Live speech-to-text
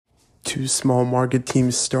Two small market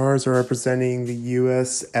team stars are representing the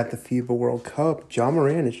U.S. at the Fiba World Cup.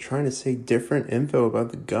 Morant is trying to say different info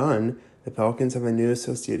about the gun. The Pelicans have a new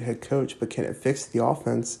associate head coach, but can it fix the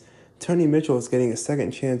offense? Tony Mitchell is getting a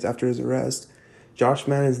second chance after his arrest. Josh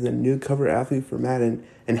Madden is the new cover athlete for Madden.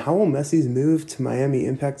 And how will Messi's move to Miami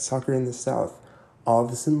impact soccer in the South? All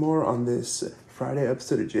this and more on this Friday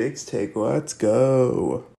episode of Jake's Take. Let's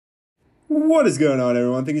go. What is going on,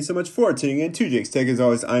 everyone? Thank you so much for tuning in to Jake's Take. As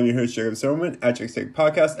always, I'm your host, Jacob Silverman, at Jake's Take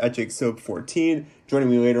Podcast, at JakeSoap14. Joining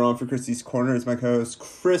me later on for Christy's Corner is my co-host,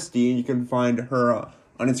 Christy. You can find her on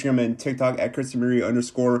Instagram and TikTok at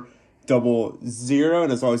ChristyMarie_00.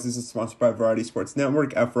 And as always, this is sponsored by Variety Sports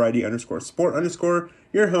Network at Variety_Sport_.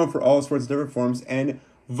 Your home for all sports, different forms, and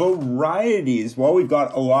varieties. Well, we've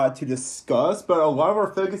got a lot to discuss, but a lot of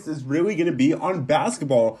our focus is really going to be on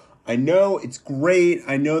basketball. I know it's great.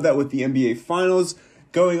 I know that with the NBA Finals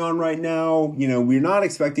going on right now, we're not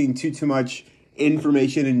expecting too much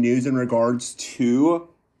information and news in regards to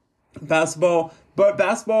basketball, but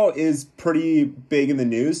basketball is pretty big in the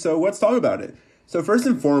news, so let's talk about it. So first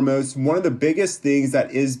and foremost, one of the biggest things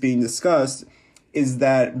that is being discussed is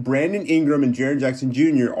that Brandon Ingram and Jaren Jackson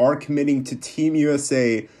Jr. are committing to Team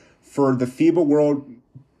USA for the FIBA World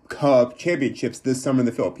Cup championships this summer in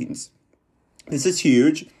the Philippines. This is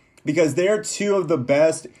huge, because they're two of the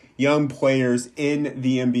best young players in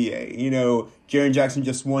the NBA. Jaren Jackson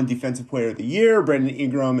just won Defensive Player of the Year. Brandon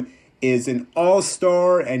Ingram is an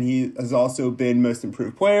all-star, and he has also been Most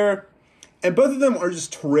Improved Player. And both of them are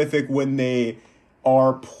just terrific when they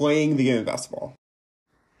are playing the game of basketball.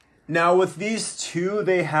 Now, with these two,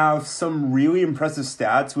 they have some really impressive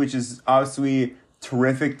stats, which is obviously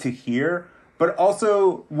terrific to hear. But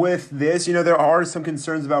also with this, there are some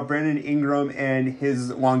concerns about Brandon Ingram and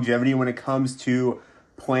his longevity when it comes to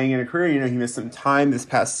playing in a career. He missed some time this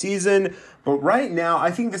past season. But right now,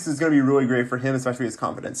 I think this is going to be really great for him, especially his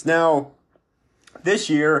confidence. Now,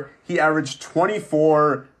 this year, he averaged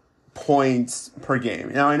 24 points per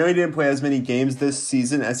game. Now, I know he didn't play as many games this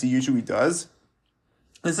season as he usually does.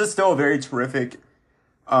 This is still a very terrific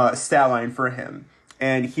stat line for him.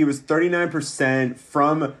 And he was 39%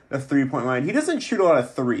 from the three-point line. He doesn't shoot a lot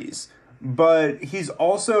of threes, but he's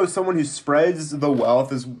also someone who spreads the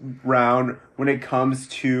wealth around when it comes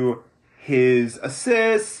to his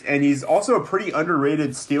assists, and he's also a pretty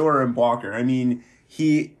underrated stealer and blocker.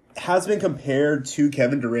 He has been compared to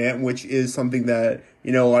Kevin Durant, which is something that,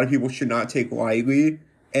 a lot of people should not take lightly.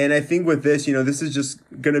 And I think with this, this is just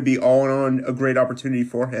going to be all in on a great opportunity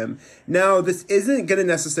for him. Now, this isn't going to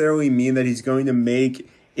necessarily mean that he's going to make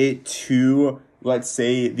it to, let's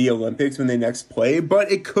say, the Olympics when they next play, but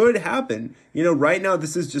it could happen. Right now,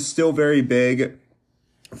 this is just still very big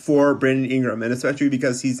for Brandon Ingram, and especially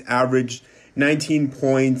because he's averaged 19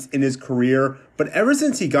 points in his career. But ever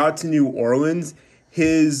since he got to New Orleans,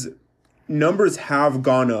 his numbers have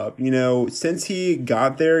gone up. Since he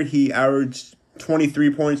got there, he averaged 23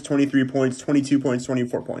 points, 22 points,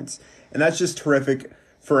 24 points. And that's just terrific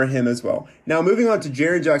for him as well. Now, moving on to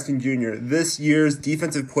Jaren Jackson Jr., this year's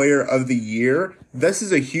Defensive Player of the Year. This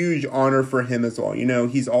is a huge honor for him as well.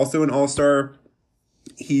 He's also an all-star.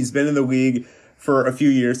 He's been in the league for a few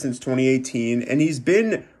years, since 2018, and he's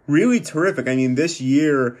been really terrific. this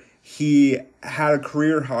year, he had a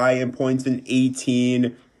career high in points in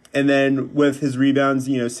 18, and then with his rebounds,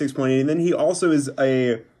 6.8, and then he also is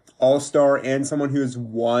a all-star and someone who has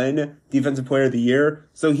won Defensive Player of the Year.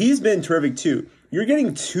 So he's been terrific too. You're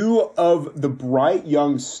getting two of the bright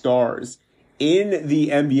young stars in the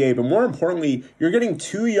NBA, but more importantly, you're getting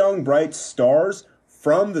two young bright stars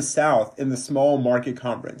from the South in the small market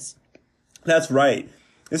conference. That's right.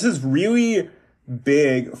 This is really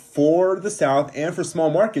big for the South and for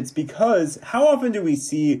small markets, because how often do we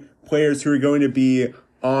see players who are going to be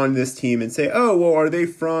on this team and say, oh, well, are they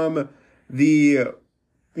from the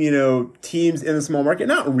teams in the small market?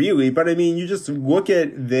 Not really, but you just look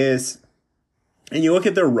at this and you look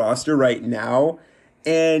at their roster right now,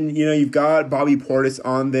 and, you've got Bobby Portis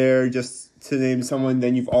on there, just to name someone.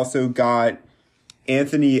 Then you've also got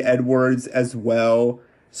Anthony Edwards as well.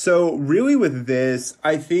 So really with this,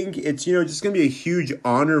 I think it's, just going to be a huge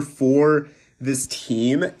honor for this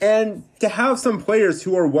team and to have some players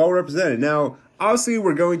who are well represented. Now, obviously,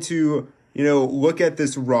 we're going to, look at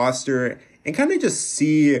this roster and kind of just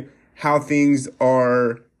see how things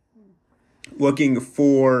are looking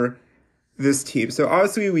for this team. So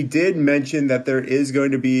obviously we did mention that there is going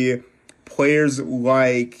to be players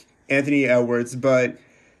like Anthony Edwards, but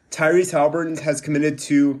Tyrese Haliburton has committed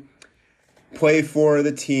to play for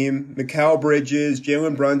the team. Mikal Bridges,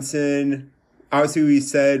 Jalen Brunson, Obviously, we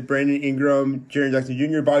said Brandon Ingram, Jaren Jackson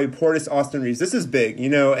Jr., Bobby Portis, Austin Reeves. This is big,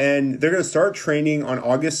 and they're going to start training on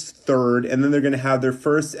August 3rd, and then they're going to have their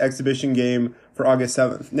first exhibition game for August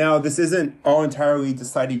 7th. Now, this isn't all entirely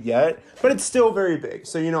decided yet, but it's still very big.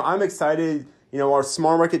 So, I'm excited. Our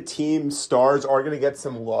small market team stars are going to get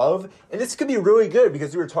some love, and this could be really good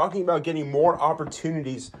because we were talking about getting more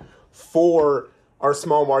opportunities for our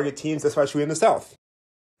small market teams, especially in the South.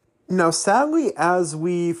 Now, sadly, as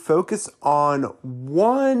we focus on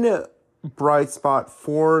one bright spot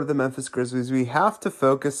for the Memphis Grizzlies, we have to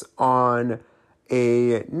focus on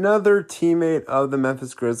another teammate of the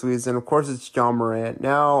Memphis Grizzlies, and of course, it's Ja Morant.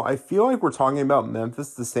 Now, I feel like we're talking about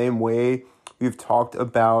Memphis the same way we've talked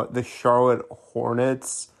about the Charlotte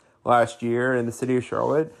Hornets last year in the city of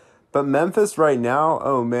Charlotte. But Memphis right now,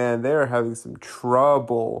 oh man, they're having some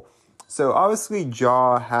trouble. So obviously,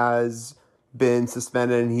 Ja has been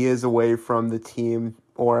suspended and he is away from the team,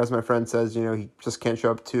 or as my friend says, he just can't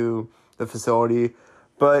show up to the facility.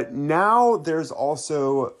 But now there's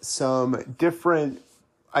also some different,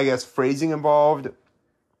 phrasing involved.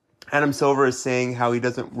 Adam Silver is saying how he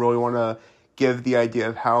doesn't really want to give the idea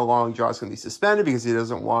of how long Ja's going to be suspended because he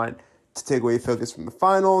doesn't want to take away focus from the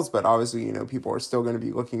finals. But obviously, people are still going to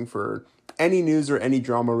be looking for any news or any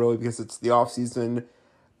drama really because it's the offseason.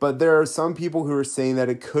 But there are some people who are saying that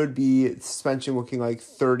it could be suspension looking like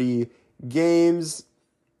 30 games.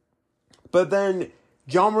 But then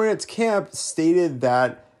Ja Morant's camp stated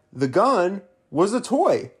that the gun was a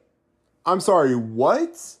toy. I'm sorry,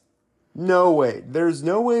 what? No way. There's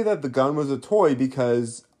no way that the gun was a toy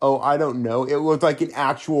because, I don't know. It looked like an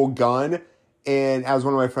actual gun. And as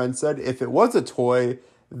one of my friends said, if it was a toy,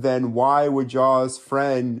 then why would Ja's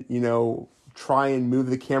friend, try and move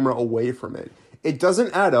the camera away from it? It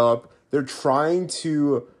doesn't add up. They're trying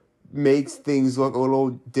to make things look a little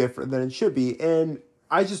different than it should be. And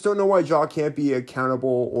I just don't know why Ja can't be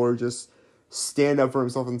accountable or just stand up for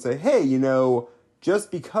himself and say, hey, just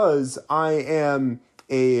because I am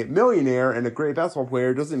a millionaire and a great basketball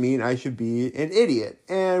player doesn't mean I should be an idiot.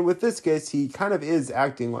 And with this case, he kind of is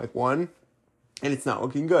acting like one, and it's not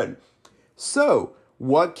looking good. So,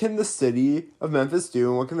 what can the city of Memphis do,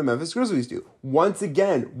 and what can the Memphis Grizzlies do? Once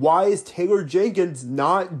again, why is Taylor Jenkins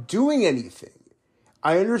not doing anything?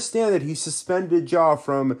 I understand that he suspended Ja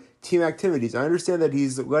from team activities. I understand that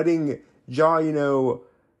he's letting Ja,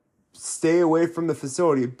 stay away from the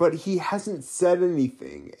facility, but he hasn't said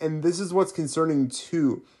anything. And this is what's concerning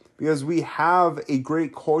too, because we have a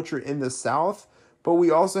great culture in the South, but we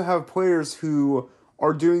also have players who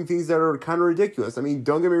are doing things that are kind of ridiculous. I mean,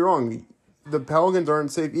 don't get me wrong. The Pelicans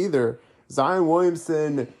aren't safe either. Zion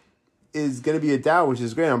Williamson is going to be a dad, which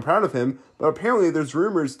is great. I'm proud of him. But apparently there's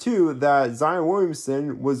rumors, too, that Zion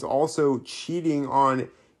Williamson was also cheating on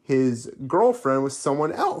his girlfriend with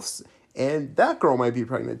someone else. And that girl might be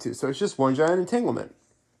pregnant, too. So it's just one giant entanglement.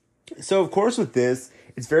 So, of course, with this,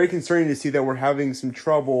 it's very concerning to see that we're having some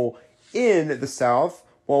trouble in the South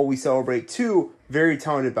while we celebrate two very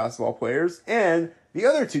talented basketball players. And the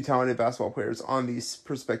other two talented basketball players on these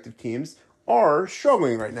prospective teams are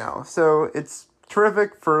struggling right now. So it's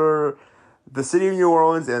terrific for the city of New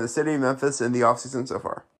Orleans and the city of Memphis in the offseason so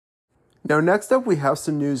far. Now, next up, we have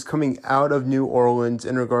some news coming out of New Orleans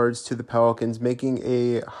in regards to the Pelicans making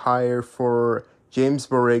a hire for James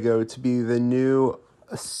Borrego to be the new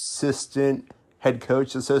associate head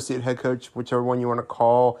coach, whichever one you want to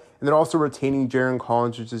call. And they're also retaining Jaron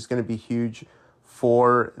Collins, which is going to be huge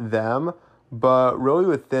for them. But really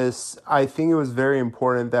with this, I think it was very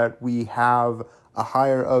important that we have a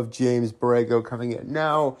hire of James Borrego coming in.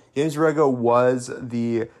 Now, James Borrego was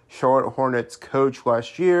the Charlotte Hornets coach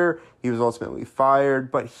last year. He was ultimately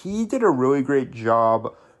fired, but he did a really great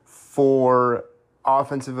job for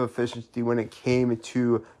offensive efficiency when it came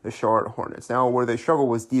to the Charlotte Hornets. Now, where they struggled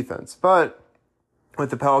was defense. But with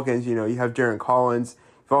the Pelicans, you have Jaron Collins.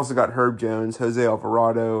 You've also got Herb Jones, Jose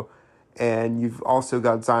Alvarado, and you've also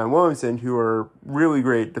got Zion Williamson, who are really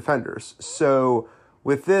great defenders. So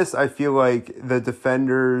with this, I feel like the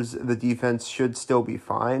defense should still be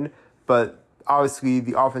fine, but obviously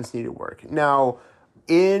the offense needed work. Now,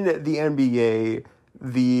 in the NBA,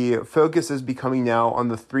 the focus is becoming now on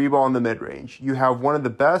the three ball in the mid-range. You have one of the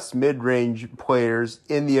best mid-range players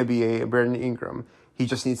in the NBA, Brandon Ingram. He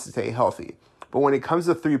just needs to stay healthy. But when it comes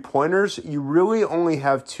to three-pointers, you really only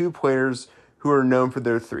have two players who are known for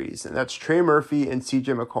their threes, and that's Trey Murphy and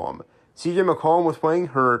CJ McCollum. CJ McCollum was playing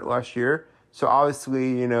hurt last year, so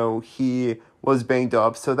obviously, he was banged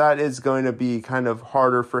up, so that is going to be kind of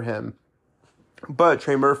harder for him. But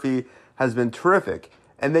Trey Murphy has been terrific.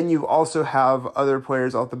 And then you also have other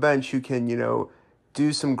players off the bench who can,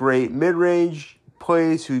 do some great mid-range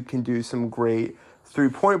plays, who can do some great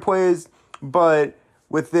three-point plays. But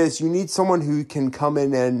with this, you need someone who can come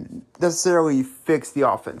in and necessarily fix the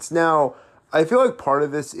offense. Now, I feel like part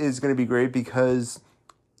of this is going to be great because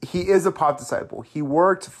he is a Pop disciple. He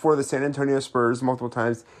worked for the San Antonio Spurs multiple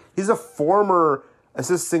times. He's a former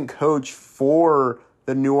assistant coach for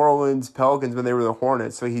the New Orleans Pelicans when they were the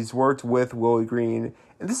Hornets. So he's worked with Willie Green.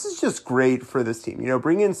 And this is just great for this team.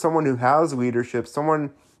 Bring in someone who has leadership,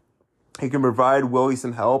 someone who can provide Willie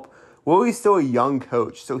some help. Willie's still a young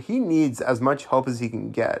coach, so he needs as much help as he can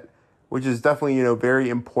get, which is definitely, very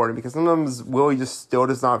important because sometimes Willie just still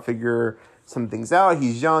does not figure some things out.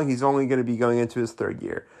 He's young. He's only going to be going into his third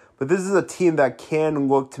year. But this is a team that can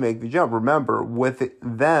look to make the jump. Remember, with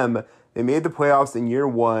them, they made the playoffs in year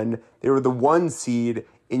 1. They were the 1 seed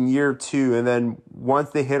in year 2. And then once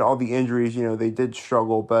they hit all the injuries, they did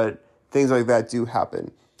struggle. But things like that do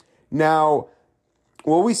happen. Now,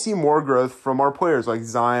 will we see more growth from our players like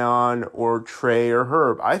Zion or Trey or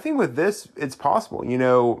Herb? I think with this, it's possible.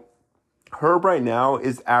 Herb right now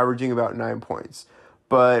is averaging about 9 points.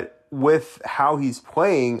 But with how he's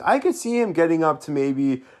playing, I could see him getting up to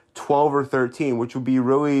maybe 12 or 13, which would be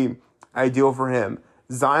really ideal for him.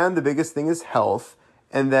 Zion, the biggest thing is health.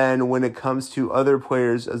 And then when it comes to other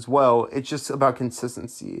players as well, it's just about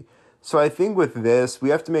consistency. So I think with this, we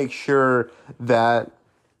have to make sure that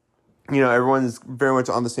everyone's very much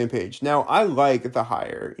on the same page. Now, I like the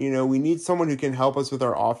hire. We need someone who can help us with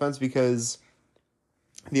our offense because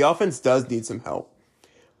the offense does need some help.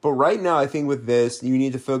 But right now, I think with this, you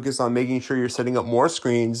need to focus on making sure you're setting up more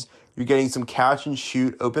screens. You're getting some catch and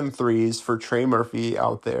shoot open threes for Trey Murphy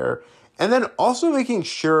out there. And then also making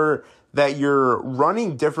sure that you're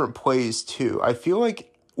running different plays too. I feel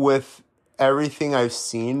like with everything I've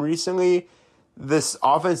seen recently, this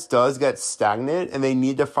offense does get stagnant and they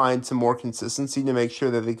need to find some more consistency to make sure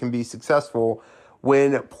that they can be successful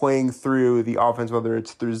when playing through the offense, whether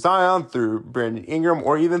it's through Zion, through Brandon Ingram,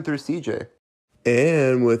 or even through CJ.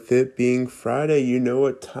 And with it being Friday, you know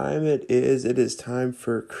what time it is. It is time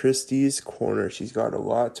for Christy's Corner. She's got a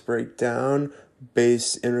lot to break down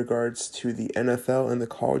based in regards to the NFL and the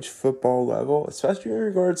college football level, especially in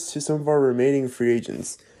regards to some of our remaining free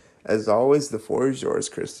agents. As always, the floor is yours,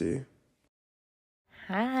 Christy.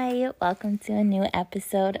 Hi, welcome to a new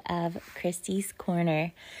episode of Christy's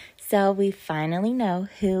Corner. So we finally know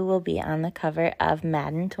who will be on the cover of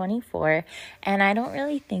Madden 24, and I don't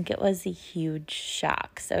really think it was a huge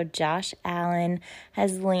shock. So Josh Allen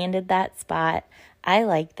has landed that spot. I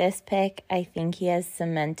like this pick. I think he has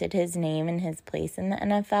cemented his name and his place in the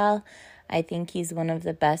NFL. I think he's one of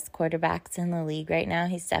the best quarterbacks in the league right now.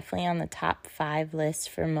 He's definitely on the top 5 list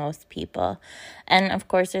for most people. And, of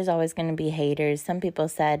course, there's always going to be haters. Some people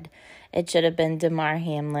said it should have been DeMar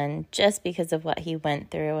Hamlin just because of what he went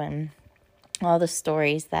through and all the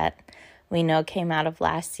stories that we know came out of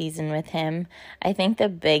last season with him. I think the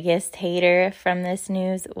biggest hater from this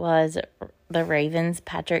news was the Ravens'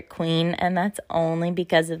 Patrick Queen, and that's only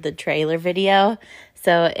because of the trailer video.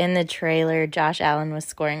 So in the trailer, Josh Allen was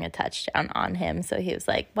scoring a touchdown on him. So he was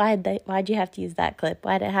like, why'd you have to use that clip?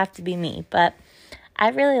 Why'd it have to be me? But I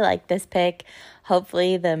really like this pick.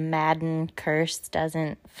 Hopefully the Madden curse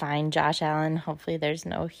doesn't find Josh Allen. Hopefully there's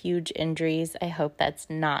no huge injuries. I hope that's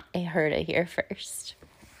not a hurt here first.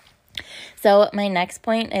 So my next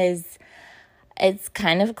point is, it's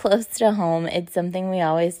kind of close to home. It's something we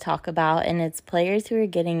always talk about, and it's players who are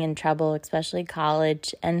getting in trouble, especially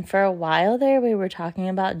college. And for a while there, we were talking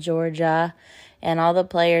about Georgia and all the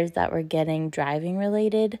players that were getting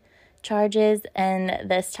driving-related charges. And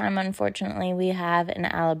this time, unfortunately, we have an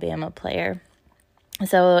Alabama player.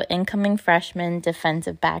 So incoming freshman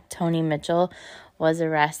defensive back Tony Mitchell was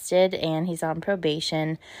arrested, and he's on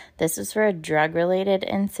probation. This was for a drug-related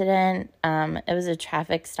incident. It was a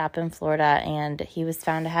traffic stop in Florida, and he was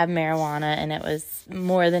found to have marijuana, and it was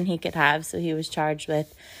more than he could have, so he was charged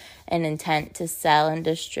with an intent to sell and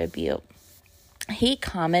distribute. He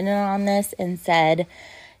commented on this and said,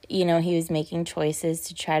 he was making choices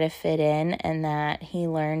to try to fit in, and that he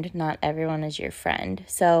learned not everyone is your friend.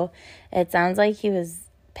 So it sounds like he was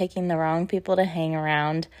picking the wrong people to hang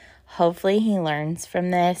around. Hopefully he learns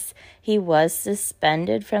from this. He was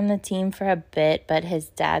suspended from the team for a bit, but his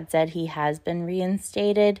dad said he has been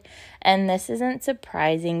reinstated. And this isn't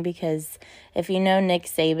surprising because if you know Nick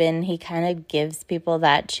Saban, he kind of gives people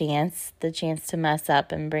that chance, the chance to mess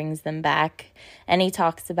up, and brings them back. And he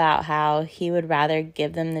talks about how he would rather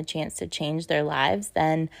give them the chance to change their lives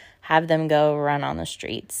than have them go run on the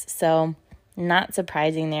streets. So not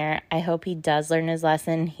surprising there. I hope he does learn his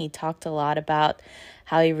lesson. He talked a lot about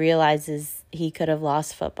how he realizes he could have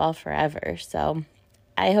lost football forever. So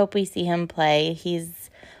I hope we see him play. He's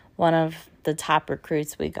one of the top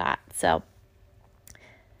recruits we got. So,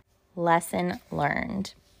 lesson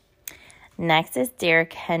learned. Next is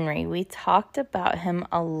Derrick Henry. We talked about him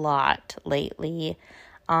a lot lately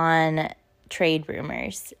on trade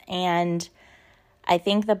rumors. And I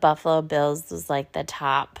think the Buffalo Bills was like the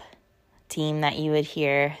top team that you would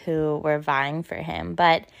hear who were vying for him.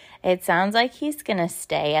 But it sounds like he's going to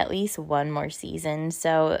stay at least one more season.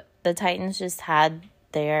 So the Titans just had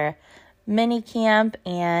their mini camp,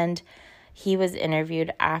 and he was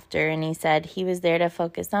interviewed after, and he said he was there to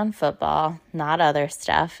focus on football, not other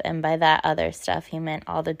stuff. And by that other stuff, he meant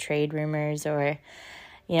all the trade rumors or,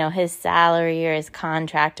 his salary or his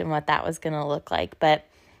contract and what that was going to look like. But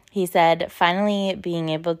he said finally being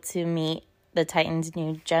able to meet the Titans'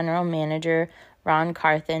 new general manager, Ron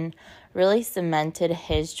Carthen, really cemented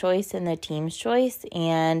his choice and the team's choice,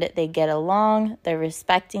 and they get along, they're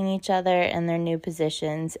respecting each other in their new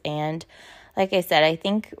positions. And like I said, I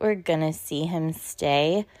think we're going to see him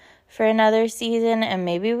stay for another season, and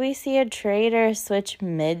maybe we see a trade or a switch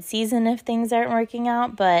mid-season if things aren't working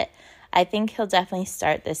out, but I think he'll definitely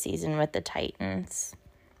start this season with the Titans.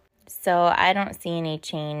 So I don't see any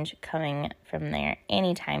change coming from there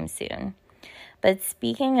anytime soon. But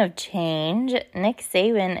speaking of change, Nick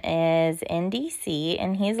Saban is in D.C.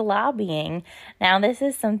 and he's lobbying. Now, this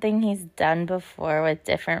is something he's done before with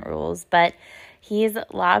different rules, but he's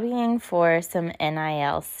lobbying for some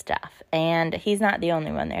NIL stuff. And he's not the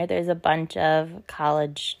only one there. There's a bunch of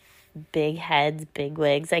college big heads, big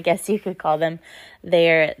wigs, I guess you could call them,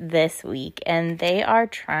 there this week. And they are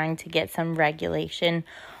trying to get some regulation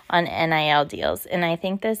on NIL deals. And I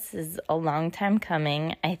think this is a long time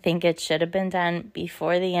coming. I think it should have been done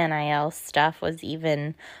before the NIL stuff was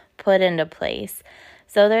even put into place.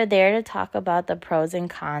 So they're there to talk about the pros and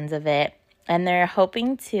cons of it. And they're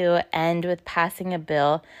hoping to end with passing a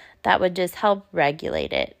bill that would just help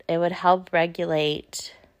regulate it. It would help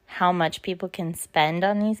regulate how much people can spend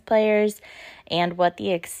on these players and what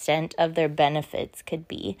the extent of their benefits could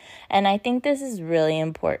be. And I think this is really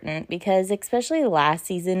important because especially last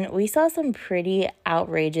season, we saw some pretty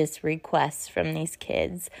outrageous requests from these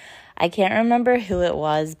kids. I can't remember who it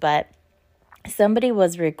was, but somebody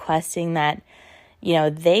was requesting that,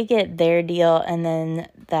 they get their deal and then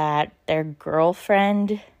that their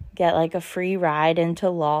girlfriend get like a free ride into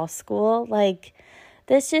law school. Like,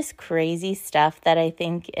 this just crazy stuff that I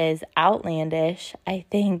think is outlandish. I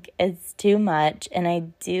think it's too much, and I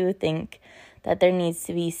do think that there needs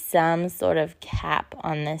to be some sort of cap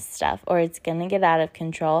on this stuff or it's going to get out of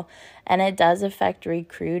control, and it does affect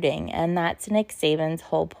recruiting, and that's Nick Saban's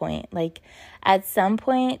whole point. Like, at some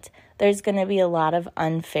point, there's going to be a lot of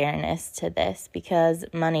unfairness to this because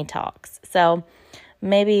money talks. So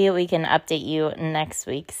maybe we can update you next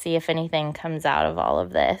week, see if anything comes out of all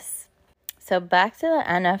of this. So back to the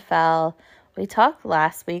NFL, we talked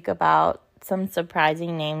last week about some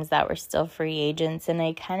surprising names that were still free agents, and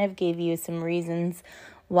I kind of gave you some reasons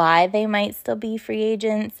why they might still be free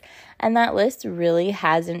agents, and that list really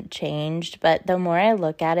hasn't changed, but the more I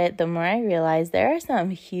look at it, the more I realize there are some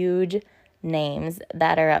huge names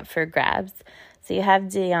that are up for grabs. So you have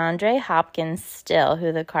DeAndre Hopkins still,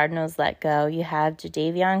 who the Cardinals let go. You have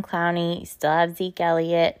Jadeveon Clowney, you still have Zeke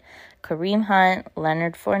Elliott, Kareem Hunt,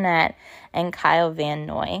 Leonard Fournette, and Kyle Van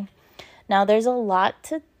Noy. Now, there's a lot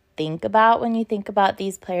to think about when you think about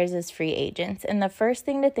these players as free agents. And the first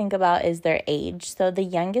thing to think about is their age. So the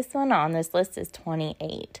youngest one on this list is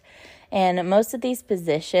 28. And most of these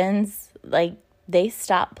positions, they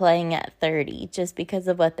stop playing at 30 just because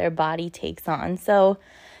of what their body takes on. So,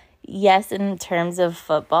 yes, in terms of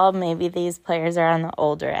football, maybe these players are on the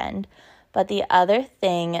older end. But the other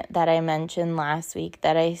thing that I mentioned last week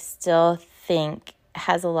that I still think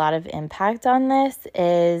has a lot of impact on this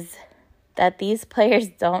is that these players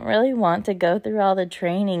don't really want to go through all the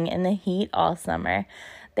training in the heat all summer.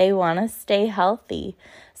 They want to stay healthy.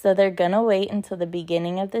 So they're going to wait until the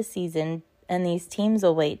beginning of the season, and these teams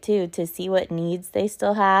will wait too to see what needs they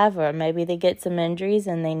still have, or maybe they get some injuries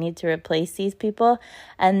and they need to replace these people,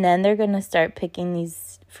 and then they're going to start picking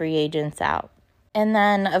these free agents out. And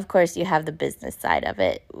then, of course, you have the business side of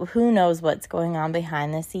it. Who knows what's going on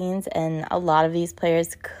behind the scenes? And a lot of these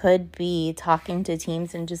players could be talking to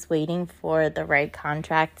teams and just waiting for the right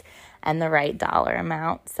contract and the right dollar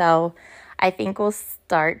amount. So I think we'll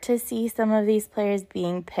start to see some of these players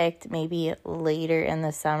being picked maybe later in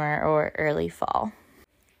the summer or early fall.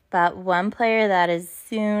 But one player that is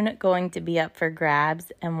soon going to be up for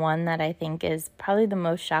grabs, and one that I think is probably the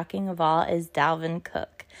most shocking of all, is Dalvin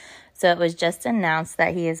Cook. So it was just announced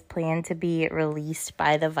that he is planned to be released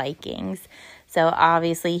by the Vikings. So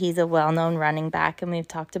obviously he's a well-known running back, and we've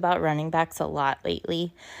talked about running backs a lot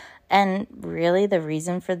lately. And really the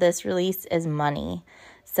reason for this release is money.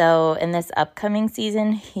 So in this upcoming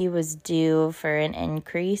season, he was due for an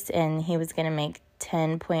increase, and he was going to make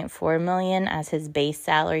 $10.4 million as his base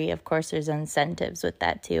salary. Of course, there's incentives with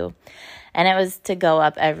that too. And it was to go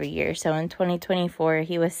up every year. So in 2024,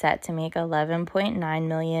 he was set to make $11.9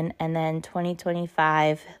 million. And then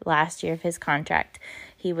 2025, last year of his contract,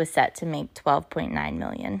 he was set to make $12.9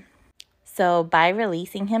 million. So by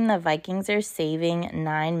releasing him, the Vikings are saving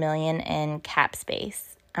 $9 million in cap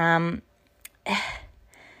space.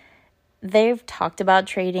 They've talked about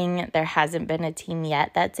trading. There hasn't been a team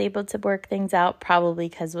yet that's able to work things out, probably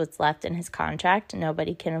because what's left in his contract,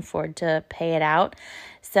 nobody can afford to pay it out.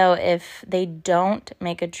 So if they don't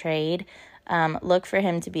make a trade, look for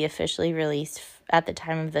him to be officially released at the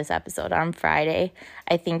time of this episode on Friday.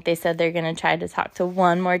 I think they said they're going to try to talk to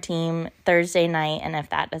one more team Thursday night, and if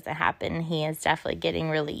that doesn't happen, he is definitely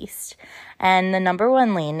getting released. And the number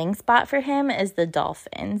one landing spot for him is the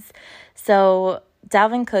Dolphins. So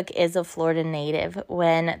Dalvin Cook is a Florida native.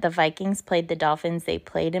 When the Vikings played the Dolphins, they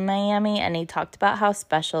played in Miami, and he talked about how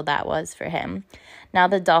special that was for him. Now,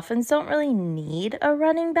 the Dolphins don't really need a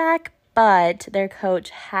running back, but their coach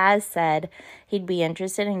has said he'd be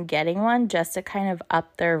interested in getting one just to kind of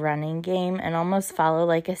up their running game and almost follow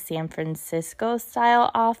like a San Francisco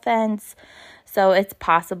style offense. So it's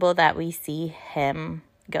possible that we see him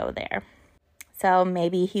go there. So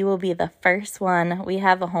maybe he will be the first one we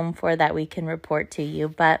have a home for that we can report to you.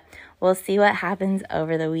 But we'll see what happens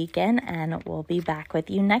over the weekend, and we'll be back with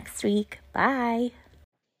you next week. Bye.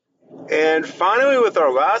 And finally, with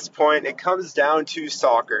our last point, it comes down to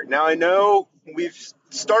soccer. Now, I know we've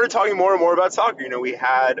started talking more and more about soccer. We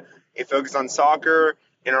had a focus on soccer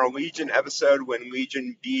in our Legion episode when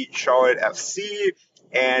Legion beat Charlotte FC,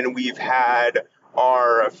 and we've had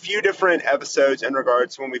a few different episodes in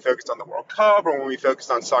regards to when we focused on the World Cup or when we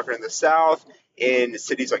focused on soccer in the South in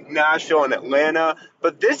cities like Nashville and Atlanta.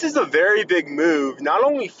 But this is a very big move, not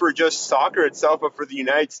only for just soccer itself, but for the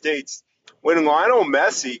United States. When Lionel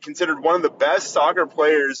Messi, considered one of the best soccer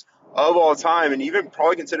players of all time, and even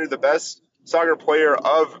probably considered the best soccer player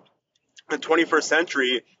of the 21st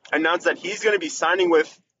century, announced that he's going to be signing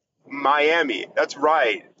with Miami. That's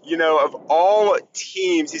right. Of all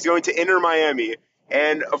teams, he's going to enter Miami.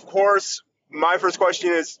 And, of course, my first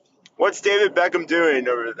question is, what's David Beckham doing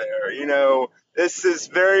over there? This is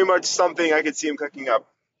very much something I could see him cooking up.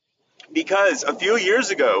 Because a few years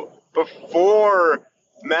ago, before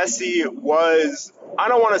Messi was, I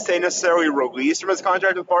don't want to say necessarily released from his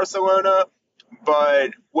contract with Barcelona,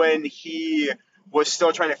 but when he was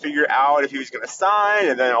still trying to figure out if he was going to sign,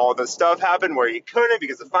 and then all this stuff happened where he couldn't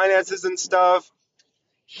because of finances and stuff,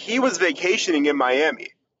 he was vacationing in Miami.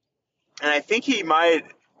 And I think he might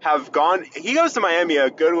have gone, he goes to Miami a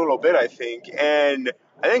good little bit, I think, and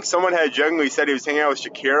I think someone had jokingly said he was hanging out with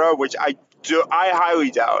Shakira, which I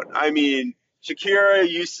highly doubt. I mean, Shakira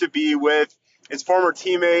used to be with his former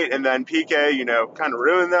teammate, and then Piqué, kind of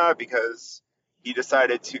ruined that because he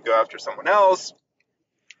decided to go after someone else.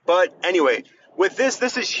 But anyway, with this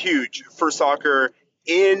is huge for soccer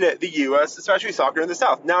in the U.S., especially soccer in the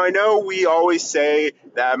South. Now, I know we always say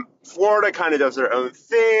that Florida kind of does their own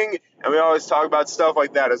thing, and we always talk about stuff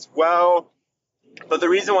like that as well. But the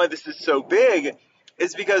reason why this is so big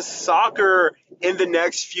is because soccer in the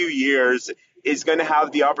next few years is going to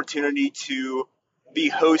have the opportunity to be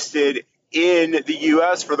hosted in the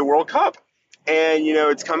U.S. for the World Cup. And,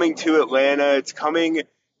 it's coming to Atlanta, it's coming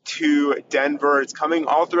to Denver, it's coming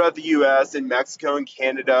all throughout the U.S. and Mexico and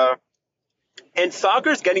Canada. And soccer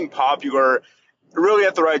is getting popular really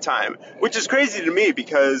at the right time, which is crazy to me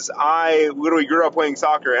because I literally grew up playing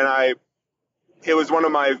soccer, and it was one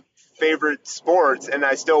of my favorite sports, and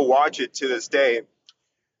I still watch it to this day.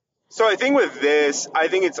 So I think with this, I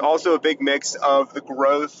think it's also a big mix of the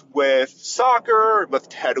growth with soccer, with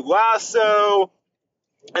Ted Lasso,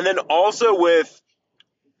 and then also with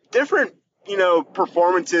different,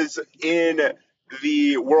 performances in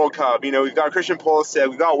the World Cup. We've got Christian Pulisic,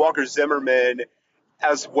 we've got Walker Zimmerman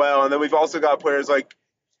as well, and then we've also got players like,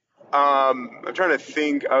 I'm trying to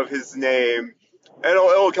think of his name.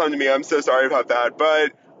 It'll come to me. I'm so sorry about that.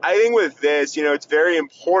 But I think with this, it's very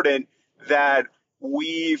important that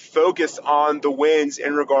we focus on the wins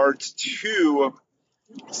in regards to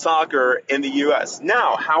soccer in the U.S.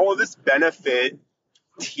 Now, how will this benefit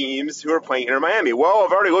teams who are playing Inter Miami? Well,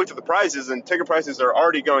 I've already looked at the prices, and ticket prices are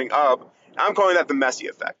already going up. I'm calling that the Messi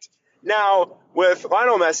effect. Now, with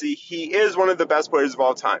Lionel Messi, he is one of the best players of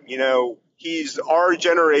all time. He's our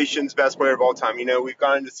generation's best player of all time. We've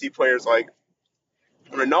gotten to see players like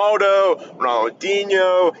Ronaldo,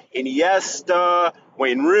 Ronaldinho, Iniesta,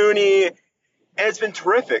 Wayne Rooney, and it's been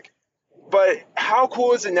terrific. But how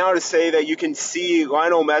cool is it now to say that you can see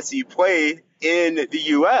Lionel Messi play in the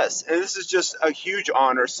U.S.? And this is just a huge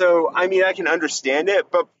honor. So, I mean, I can understand it,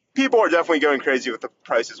 but people are definitely going crazy with the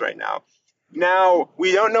prices right now. Now,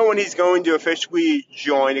 we don't know when he's going to officially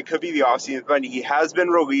join. It could be the offseason, but he has been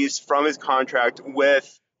released from his contract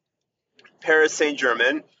with Paris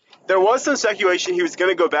Saint-Germain. There was some speculation he was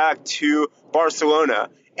going to go back to Barcelona.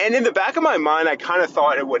 And in the back of my mind, I kind of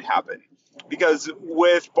thought it would happen. Because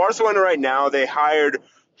with Barcelona right now, they hired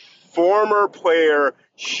former player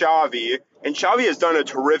Xavi, and Xavi has done a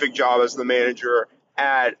terrific job as the manager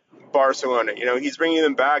at Barcelona. You know, he's bringing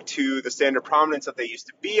them back to the standard prominence that they used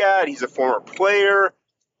to be at. He's a former player,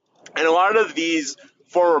 and a lot of these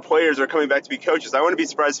former players are coming back to be coaches. I wouldn't be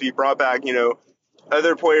surprised if he brought back, you know,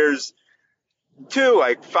 other players too,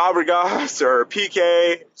 like Fabregas or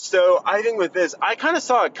PK. So I think with this, I kind of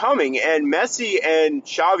saw it coming, and Messi and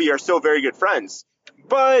Xavi are still very good friends.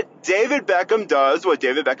 But David Beckham does what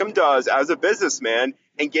David Beckham does as a businessman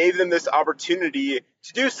and gave them this opportunity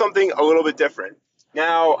to do something a little bit different.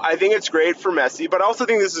 Now, I think it's great for Messi, but I also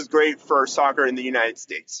think this is great for soccer in the United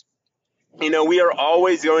States. You know, we are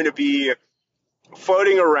always going to be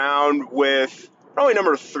floating around with probably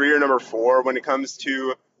number 3 or number 4 when it comes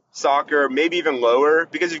to soccer, maybe even lower,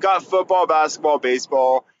 because you've got football, basketball,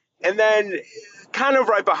 baseball, and then kind of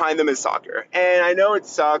right behind them is soccer. And I know it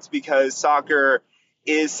sucks because soccer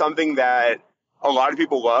is something that a lot of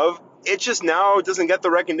people love. It just now doesn't get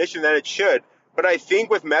the recognition that it should. But I think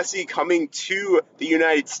with Messi coming to the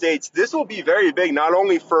United States, this will be very big, not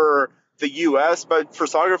only for the U.S., but for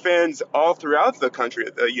soccer fans all throughout the country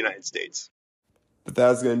of the United States. But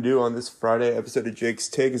that's going to do on this Friday episode of Jake's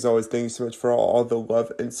Take. As always, thank you so much for all the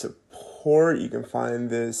love and support. You can find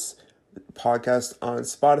this podcast on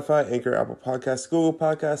Spotify, Anchor, Apple Podcasts, Google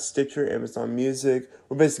Podcasts, Stitcher, Amazon Music.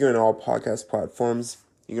 We're basically on all podcast platforms.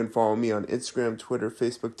 You can follow me on Instagram, Twitter,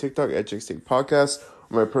 Facebook, TikTok at Jake's Take Podcast.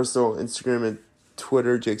 On my personal Instagram and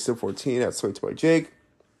Twitter, JakeSub14 at Swiped by Jake.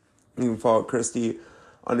 You can follow Christy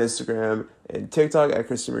on Instagram and TikTok at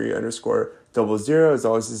ChristyMarie_00. As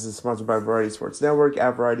always, this is sponsored by Variety Sports Network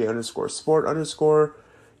at Variety_Sport_.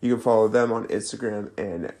 You can follow them on Instagram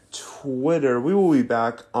and Twitter. We will be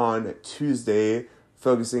back on Tuesday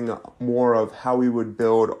focusing more of how we would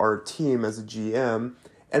build our team as a GM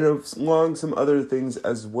and along some other things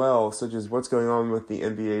as well, such as what's going on with the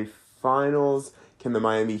NBA Finals. Can the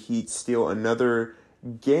Miami Heat steal another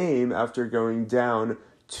game after going down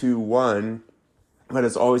 2-1? But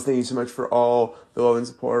as always, thank you so much for all the love and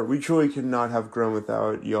support. We truly could not have grown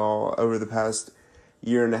without y'all over the past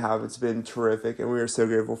year and a half. It's been terrific, and we are so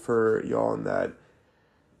grateful for y'all on that.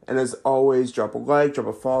 And as always, drop a like, drop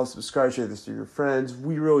a follow, subscribe, share this to your friends.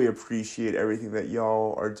 We really appreciate everything that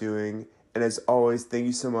y'all are doing. And as always, thank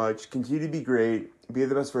you so much. Continue to be great. Be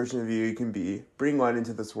the best version of you can be. Bring light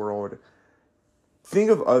into this world. Think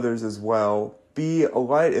of others as well. Be a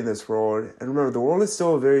light in this world. And remember, the world is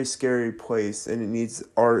still a very scary place, and it needs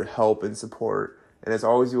our help and support. And as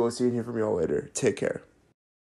always, we will see you and hear from you all later. Take care.